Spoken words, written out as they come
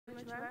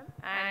ma'am.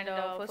 And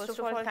first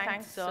of all,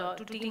 thanks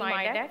to Team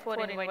IDAC for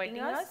inviting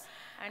us.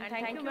 And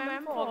thank you,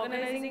 ma'am, for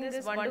organizing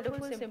this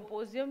wonderful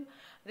symposium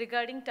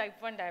regarding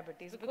type 1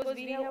 diabetes. Because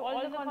we have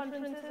all the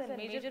conferences and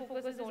major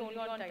focus is only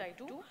on type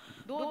 2.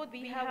 Though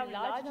we have a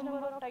large number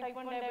of type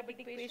 1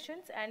 diabetic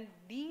patients, and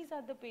these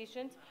are the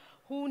patients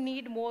who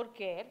need more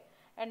care.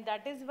 And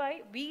that is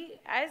why we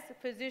as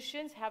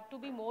physicians have to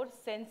be more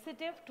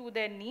sensitive to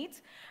their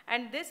needs,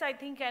 and this I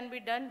think can be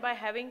done by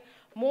having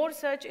more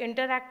such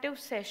interactive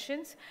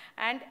sessions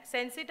and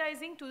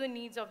sensitizing to the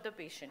needs of the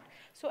patient.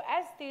 So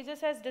as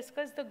Tejas has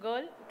discussed, the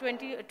girl,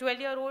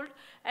 12-year-old,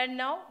 and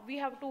now we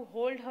have to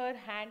hold her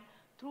hand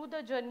through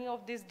the journey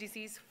of this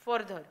disease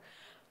further.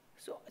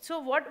 So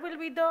what will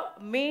be the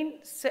main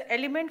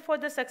element for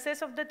the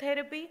success of the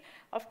therapy?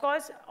 Of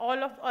course,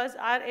 all of us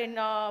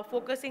are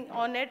focusing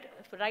on it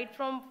right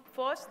from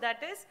first,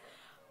 that is,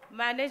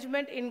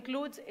 management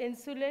includes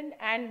insulin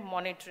and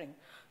monitoring.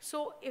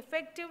 So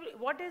effectively,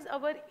 what is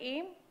our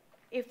aim?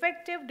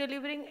 Effective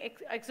delivering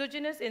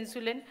exogenous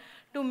insulin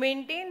to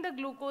maintain the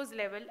glucose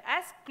level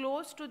as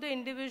close to the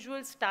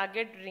individual's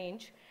target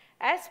range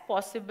as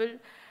possible,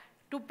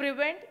 to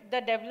prevent the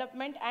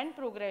development and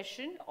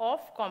progression of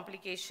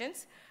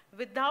complications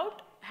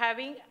without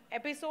having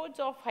episodes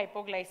of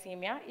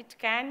hypoglycemia. It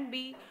can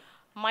be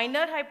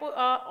minor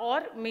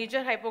or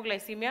major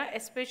hypoglycemia.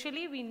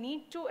 Especially we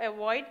need to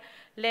avoid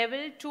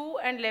level 2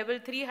 and level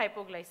 3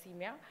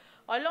 hypoglycemia.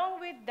 Along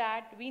with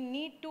that, we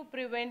need to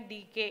prevent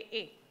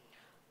DKA.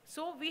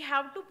 So we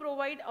have to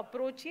provide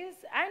approaches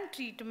and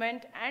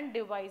treatment and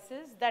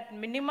devices that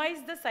minimize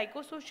the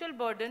psychosocial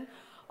burden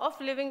of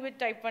living with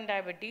type 1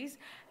 diabetes,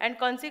 and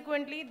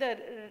consequently the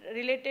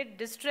related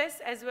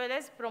distress, as well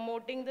as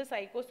promoting the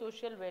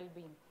psychosocial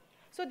well-being.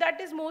 So that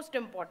is most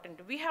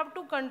important. We have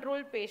to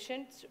control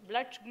patients'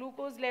 blood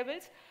glucose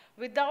levels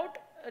without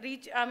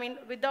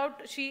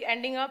she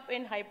ending up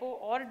in hypo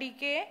or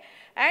DKA,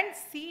 and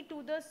see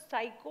to the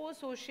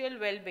psychosocial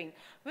well-being,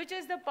 which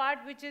is the part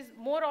which is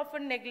more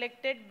often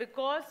neglected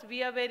because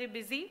we are very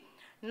busy,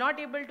 not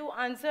able to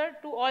answer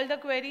to all the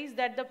queries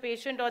that the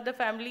patient or the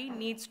family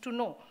needs to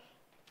know.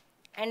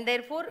 And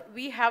therefore,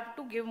 we have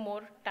to give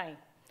more time.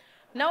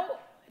 Now,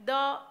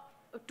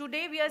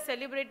 today we are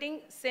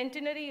celebrating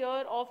centenary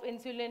year of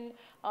insulin.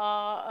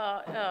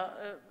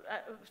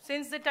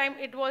 Since the time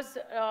it was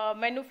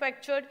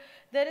manufactured,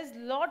 there is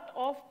lot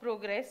of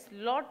progress,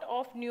 lot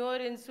of newer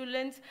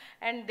insulins,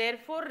 and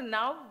therefore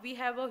now we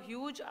have a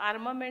huge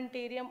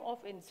armamentarium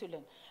of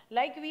insulin.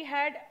 Like we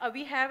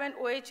have an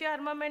OHA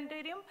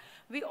armamentarium,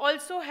 we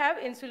also have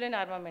insulin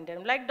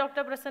armamentarium. Like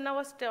Dr. Prasanna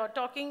was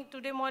talking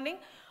today morning,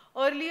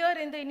 earlier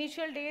in the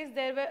initial days,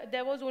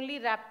 there was only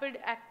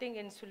rapid-acting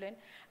insulin,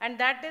 and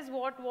that is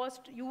what was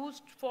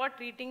used for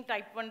treating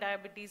type 1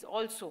 diabetes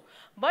also.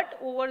 But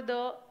over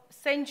the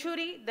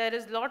century, there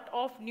is a lot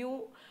of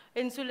new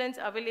insulins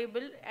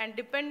available, and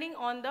depending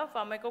on the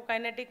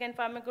pharmacokinetic and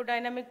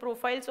pharmacodynamic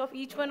profiles of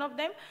each one of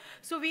them,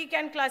 so we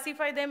can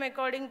classify them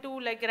according to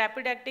like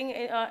rapid-acting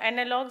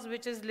analogs,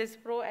 which is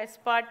Lispro,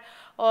 Aspart,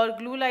 or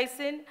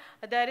Glulysin.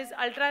 There is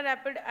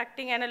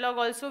ultra-rapid-acting analog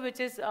also, which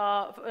is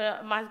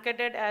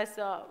marketed as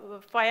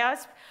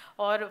Fiasp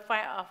or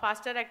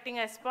faster-acting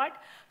Aspart.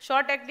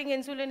 Short-acting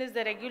insulin is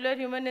the regular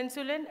human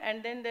insulin,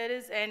 and then there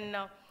is an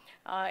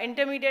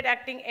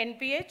intermediate-acting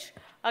NPH.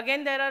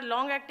 Again, there are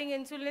long-acting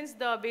insulins,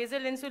 the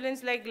basal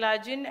insulins like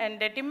Glargine and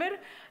Detimir,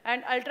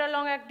 and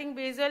ultra-long-acting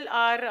basal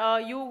are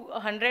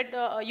U300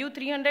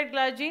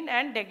 Glargine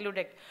and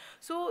Degludec.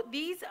 So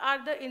these are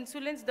the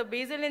insulins, the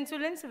basal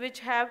insulins, which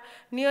have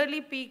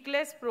nearly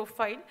peakless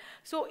profile.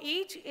 So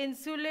each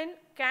insulin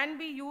can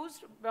be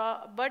used,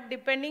 but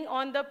depending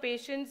on the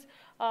patient's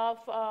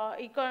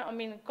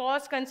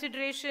cost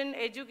consideration,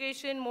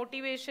 education,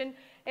 motivation,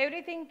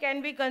 everything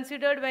can be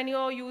considered when you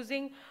are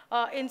using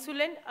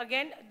insulin.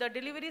 Again, the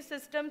delivery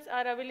systems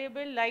are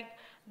available like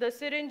the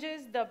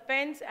syringes, the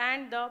pens,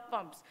 and the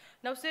pumps.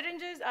 Now,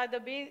 syringes are the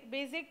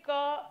basic,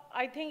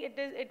 I think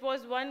it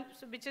was one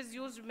which is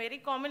used very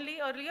commonly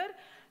earlier.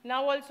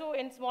 Now also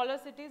in smaller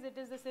cities, it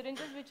is the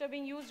syringes which are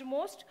being used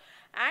most.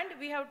 And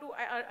we have to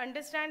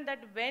understand that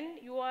when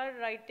you are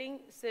writing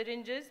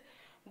syringes,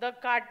 the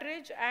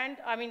cartridge and,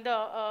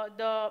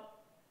 the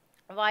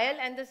vial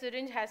and the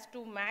syringe has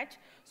to match.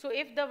 So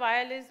if the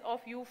vial is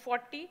of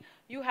U40,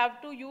 you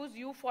have to use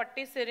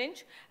U40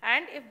 syringe,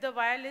 and if the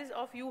vial is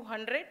of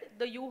U100,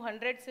 the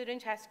U100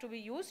 syringe has to be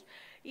used.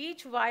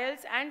 Each vials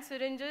and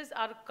syringes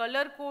are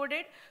color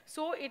coded,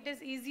 so it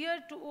is easier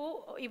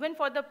to, even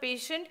for the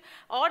patient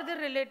or the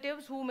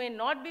relatives who may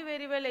not be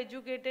very well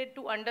educated,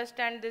 to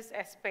understand this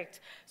aspect.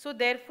 So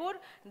therefore,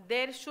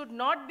 there should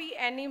not be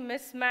any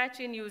mismatch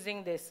in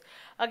using this.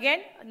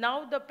 Again,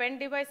 now the pen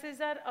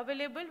devices are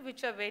available,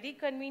 which are very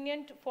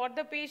convenient for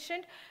the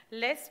patient,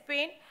 less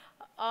pain.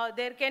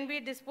 There can be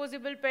a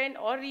disposable pen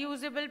or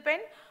reusable pen.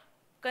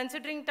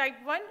 Considering type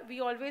 1, we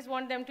always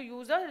want them to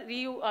use a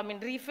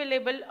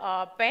refillable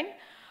pen.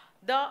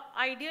 The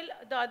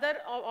other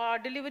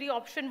delivery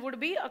option would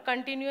be a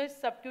continuous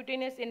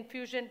subcutaneous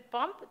infusion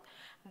pump.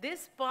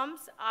 These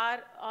pumps are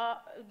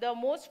the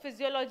most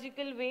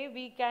physiological way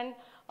we can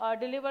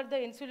deliver the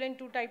insulin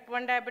to type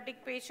 1 diabetic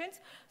patients.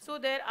 So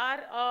there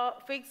are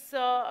fixed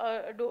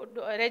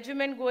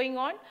regimen going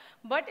on,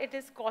 but it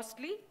is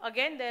costly.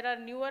 Again, there are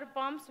newer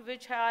pumps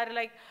which are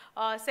like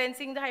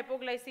sensing the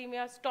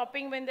hypoglycemia,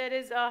 stopping when there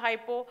is a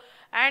hypo,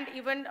 and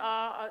even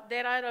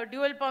there are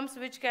dual pumps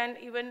which can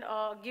even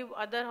give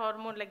other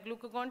hormone like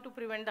glucagon to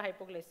prevent the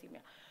hypoglycemia.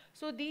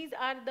 So these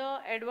are the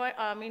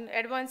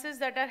advances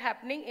that are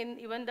happening in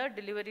even the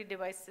delivery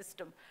device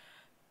system.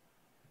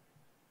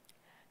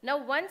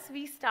 Now, once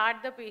we start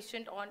the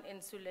patient on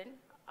insulin,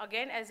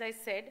 again, as I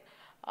said,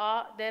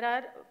 there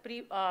are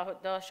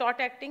the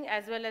short-acting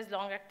as well as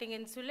long-acting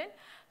insulin.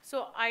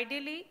 So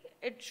ideally,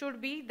 it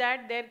should be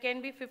that there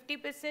can be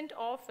 50%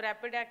 of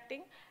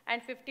rapid-acting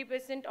and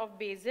 50% of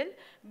basal.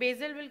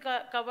 Basal will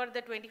cover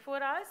the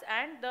 24 hours,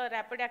 and the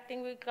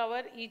rapid-acting will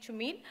cover each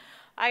meal.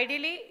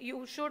 Ideally,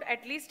 you should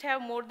at least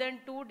have more than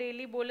 2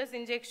 daily bolus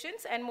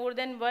injections and more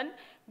than 1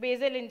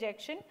 basal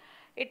injection.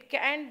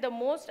 The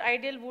most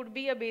ideal would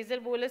be a basal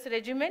bolus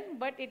regimen,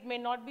 but it may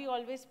not be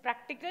always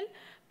practical.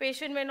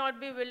 Patient may not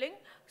be willing.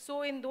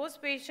 So in those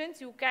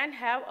patients, you can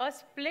have a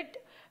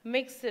split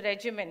mix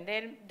regimen.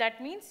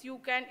 That means you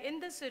can, in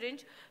the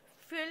syringe,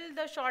 fill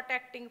the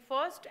short-acting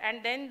first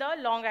and then the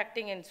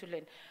long-acting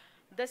insulin.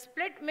 The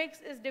split mix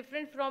is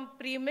different from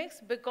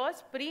pre-mix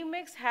because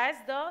pre-mix has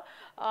the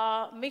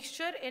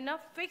mixture in a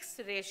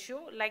fixed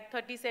ratio like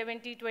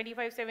 30-70,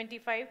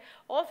 25-75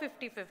 or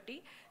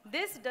 50-50.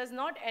 This does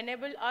not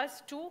enable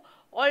us to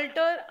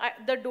alter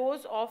the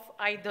dose of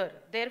either.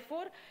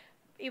 Therefore,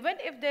 even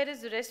if there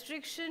is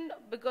restriction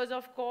because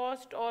of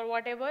cost or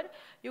whatever,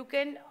 you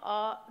can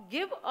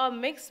give a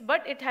mix,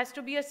 but it has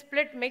to be a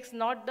split mix,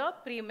 not the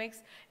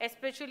pre-mix,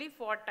 especially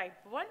for type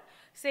 1.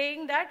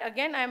 Saying that,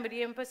 again, I am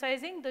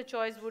re-emphasizing the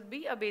choice would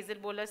be a basal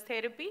bolus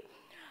therapy.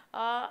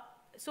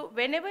 So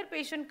whenever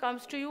patient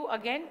comes to you,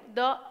 again,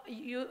 the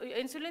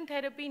insulin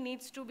therapy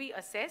needs to be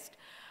assessed,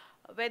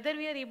 whether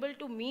we are able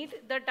to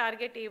meet the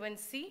target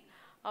A1C,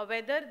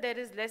 whether there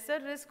is lesser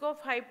risk of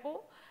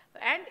hypo,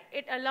 and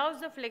it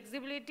allows the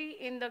flexibility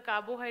in the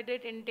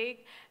carbohydrate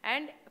intake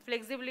and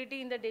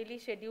flexibility in the daily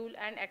schedule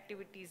and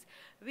activities.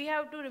 We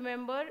have to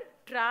remember,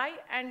 try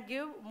and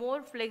give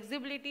more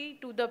flexibility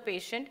to the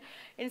patient.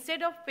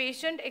 Instead of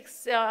patient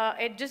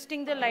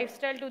adjusting the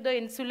lifestyle to the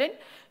insulin,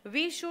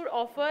 we should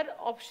offer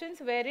options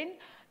wherein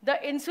the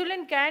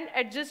insulin can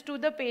adjust to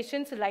the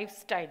patient's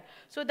lifestyle.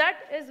 So that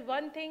is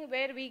one thing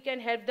where we can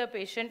help the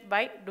patient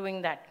by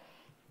doing that.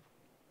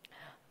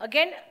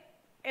 Again,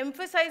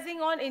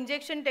 emphasizing on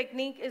injection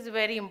technique is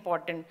very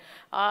important.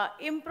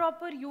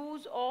 Improper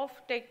use of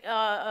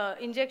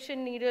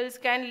injection needles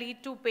can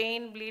lead to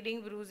pain,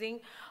 bleeding, bruising,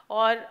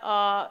 or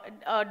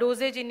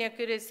dosage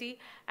inaccuracy.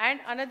 And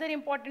another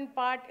important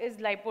part is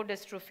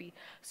lipodystrophy.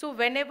 So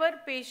whenever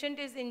patient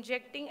is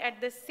injecting at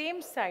the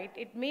same site,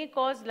 it may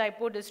cause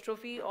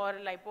lipodystrophy or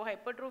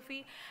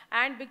lipohypertrophy.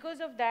 And because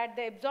of that,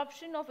 the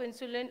absorption of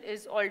insulin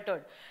is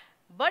altered.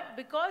 But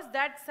because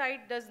that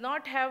site does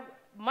not have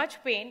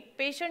much pain,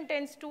 patient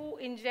tends to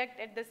inject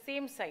at the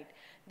same site.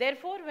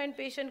 Therefore, when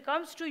patient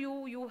comes to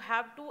you, you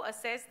have to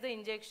assess the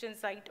injection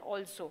site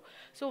also.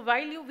 So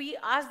while we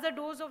ask the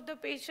dose of the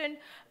patient,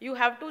 you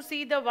have to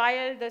see the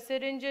vial, the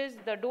syringes,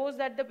 the dose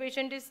that the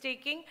patient is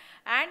taking,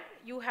 and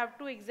you have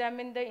to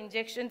examine the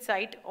injection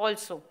site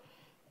also.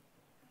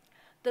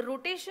 The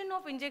rotation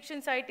of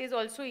injection site is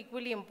also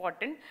equally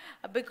important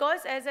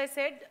because, as I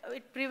said,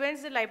 it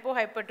prevents the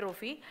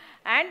lipohypertrophy,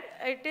 and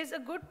it is a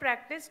good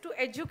practice to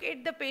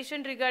educate the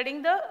patient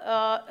regarding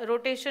the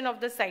rotation of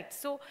the site.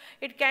 So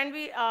it can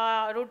be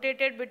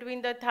rotated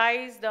between the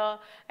thighs, the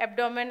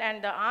abdomen,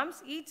 and the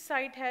arms. Each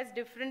site has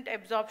different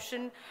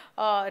absorption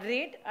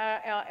rate.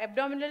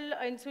 Abdominal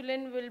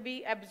insulin will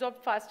be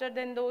absorbed faster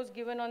than those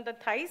given on the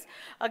thighs.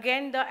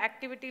 Again, the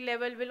activity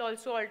level will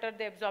also alter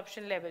the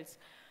absorption levels.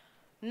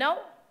 Now,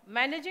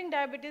 managing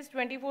diabetes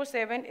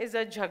 24/7 is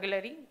a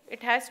jugglery.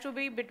 It has to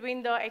be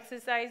between the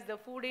exercise, the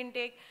food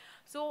intake.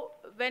 So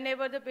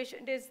whenever the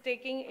patient is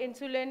taking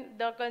insulin,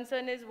 the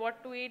concern is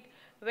what to eat,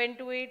 when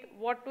to eat,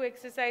 what to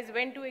exercise,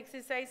 when to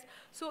exercise.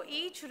 So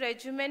each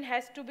regimen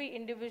has to be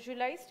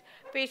individualized.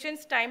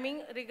 Patient's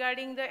timing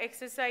regarding the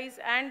exercise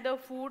and the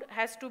food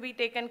has to be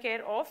taken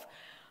care of.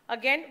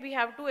 Again, we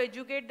have to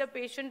educate the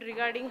patient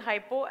regarding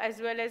hypo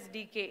as well as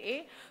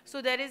DKA. So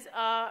there is,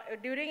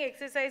 during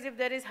exercise, if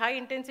there is high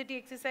intensity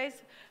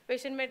exercise,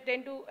 patient may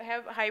tend to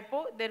have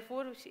hypo.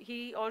 Therefore,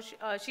 he or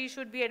she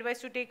should be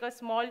advised to take a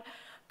small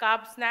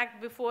carb snack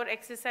before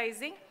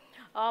exercising.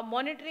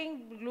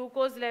 Monitoring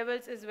glucose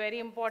levels is very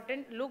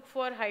important. Look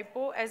for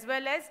hypo as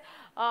well as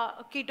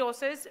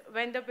ketosis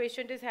when the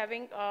patient is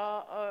having,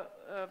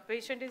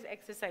 patient is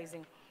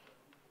exercising.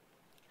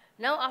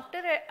 Now,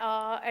 after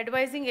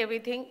advising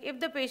everything, if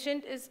the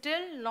patient is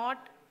still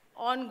not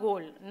on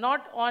goal,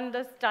 not on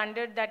the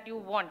standard that you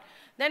want,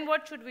 then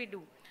what should we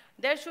do?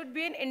 There should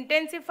be an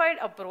intensified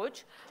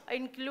approach,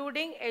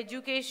 including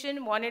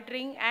education,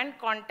 monitoring, and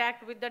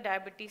contact with the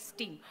diabetes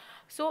team.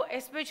 So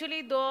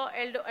especially the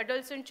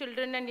adolescent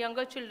children and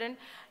younger children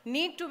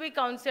need to be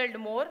counseled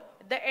more.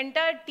 The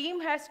entire team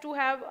has to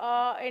have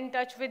in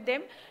touch with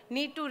them,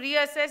 need to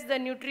reassess the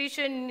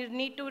nutrition,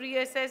 need to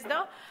reassess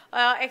the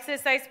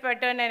exercise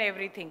pattern and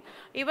everything.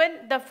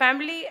 Even the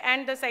family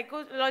and the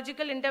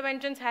psychological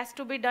interventions has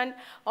to be done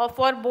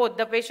for both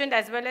the patient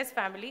as well as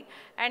family.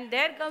 And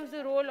there comes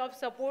the role of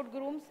support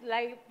groups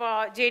like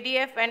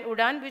JDF and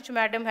UDAN, which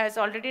Madam has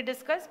already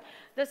discussed.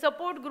 The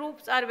support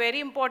groups are very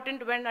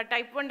important when a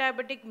type 1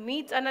 diabetic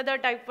meets another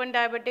type 1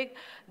 diabetic.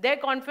 Their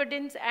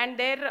confidence and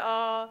their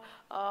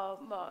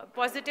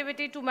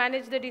positivity to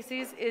manage the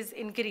disease is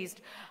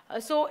increased.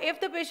 So if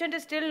the patient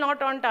is still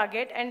not on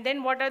target, and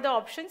then what are the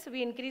options?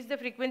 We increase the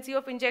frequency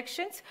of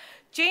injections,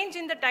 change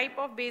in the type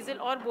of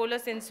basal or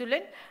bolus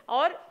insulin,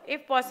 or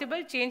if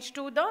possible, change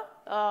to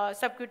the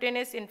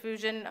subcutaneous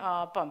infusion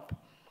pump.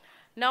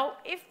 Now,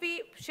 if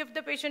we shift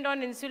the patient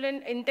on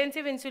insulin,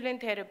 intensive insulin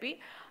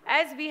therapy,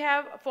 as we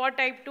have for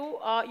type 2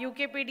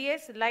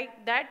 UKPDS,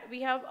 like that,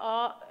 we have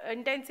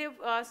intensive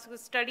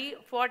study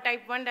for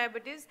type 1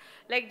 diabetes,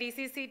 like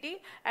DCCT,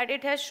 and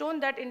it has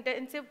shown that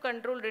intensive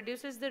control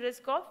reduces the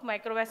risk of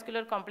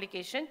microvascular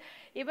complication.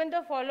 Even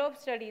the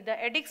follow-up study, the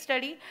EDIC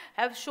study,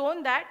 have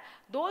shown that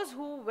those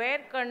who were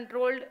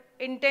controlled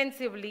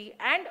intensively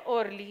and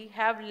early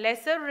have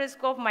lesser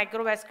risk of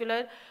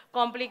microvascular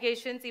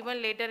complications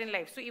even later in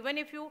life. So even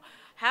if you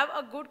have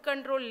a good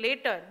control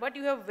later, but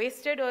you have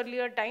wasted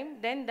earlier time,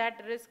 then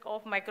that risk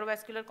of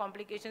microvascular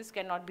complications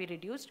cannot be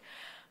reduced.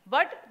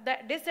 But the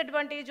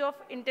disadvantage of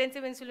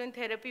intensive insulin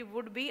therapy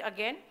would be,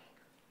 again,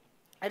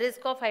 a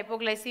risk of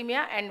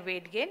hypoglycemia and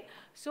weight gain.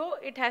 So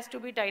it has to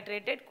be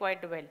titrated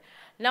quite well.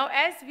 Now,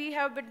 as we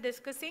have been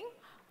discussing,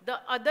 the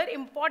other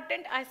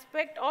important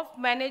aspect of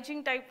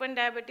managing type 1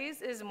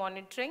 diabetes is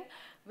monitoring.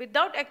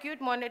 Without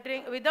accurate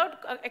monitoring,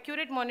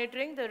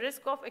 the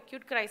risk of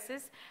acute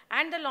crisis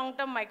and the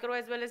long-term micro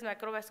as well as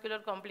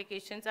macrovascular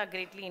complications are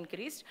greatly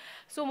increased.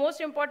 So most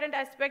important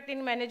aspect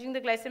in managing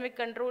the glycemic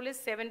control is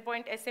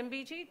 7-point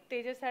SMBG.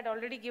 Tejas had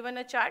already given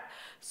a chart,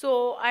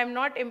 so I'm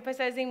not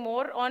emphasizing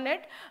more on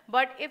it.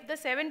 But if the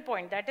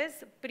 7-point, that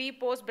is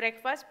pre-post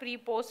breakfast,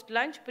 pre-post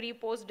lunch,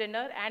 pre-post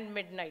dinner, and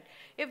midnight,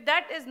 if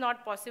that is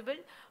not possible,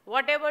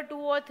 whatever 2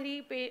 or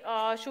 3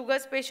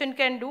 sugars patient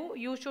can do,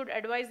 you should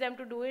advise them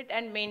to do it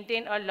and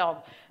maintain a log.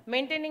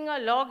 Maintaining a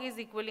log is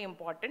equally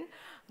important.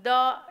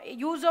 The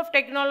use of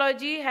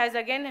technology has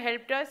again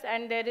helped us,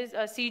 and there is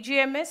a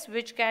CGMS,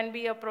 which can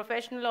be a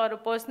professional or a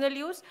personal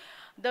use.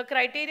 The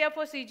criteria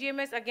for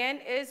CGMS again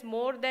is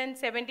more than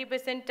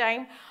 70%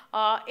 time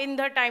in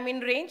the timing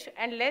range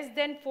and less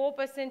than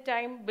 4%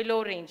 time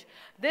below range.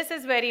 This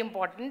is very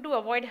important to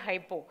avoid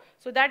hypo.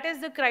 So that is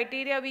the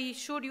criteria we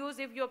should use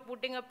if you're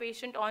putting a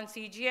patient on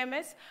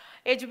CGMS.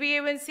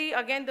 HbA1c,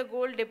 again, the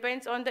goal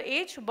depends on the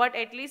age, but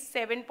at least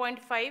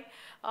 7.5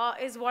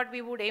 is what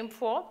we would aim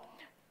for.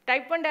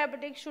 Type 1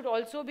 diabetics should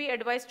also be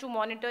advised to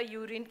monitor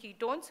urine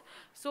ketones.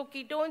 So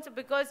ketones,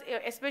 because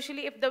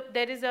especially if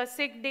there is a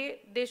sick day,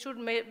 they should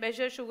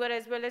measure sugar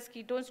as well as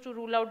ketones to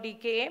rule out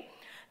DKA.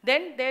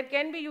 Then there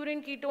can be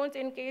urine ketones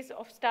in case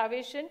of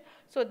starvation.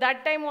 So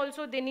that time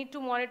also they need to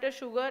monitor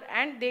sugar,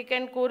 and they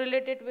can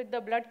correlate it with the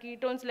blood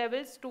ketones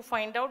levels to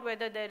find out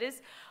whether there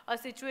is a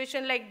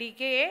situation like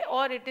DKA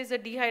or it is a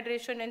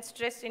dehydration and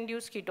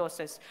stress-induced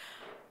ketosis.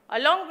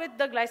 Along with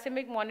the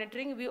glycemic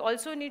monitoring, we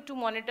also need to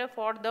monitor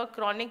for the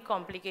chronic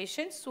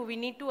complications. So we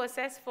need to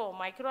assess for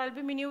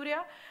microalbuminuria,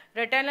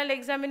 retinal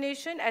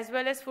examination, as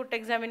well as foot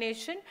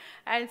examination.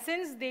 And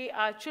since they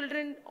are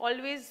children,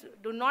 always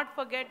do not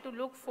forget to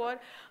look for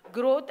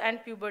growth and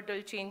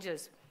pubertal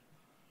changes.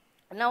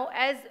 Now,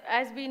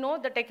 as we know,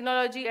 the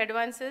technology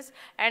advances,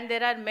 and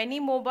there are many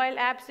mobile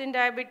apps in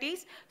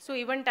diabetes. So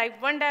even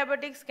type 1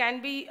 diabetics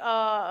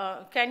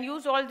can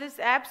use all these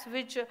apps,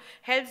 which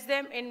helps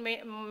them in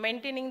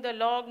maintaining the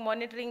log,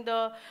 monitoring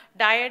the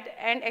diet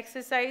and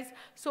exercise.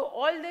 So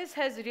all this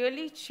has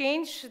really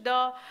changed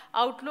the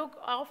outlook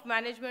of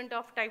management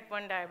of type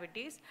 1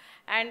 diabetes.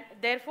 And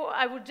therefore,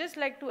 I would just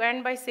like to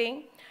end by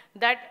saying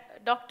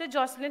that Dr.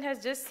 Jocelyn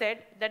has just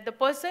said that the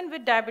person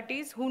with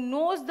diabetes who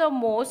knows the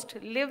most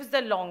lives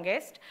the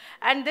longest,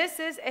 and this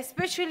is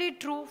especially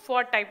true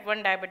for type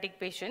 1 diabetic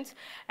patients,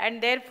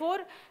 and therefore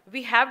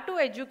we have to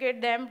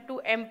educate them to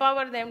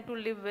empower them to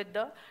live with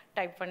the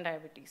type 1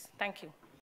 diabetes. Thank you.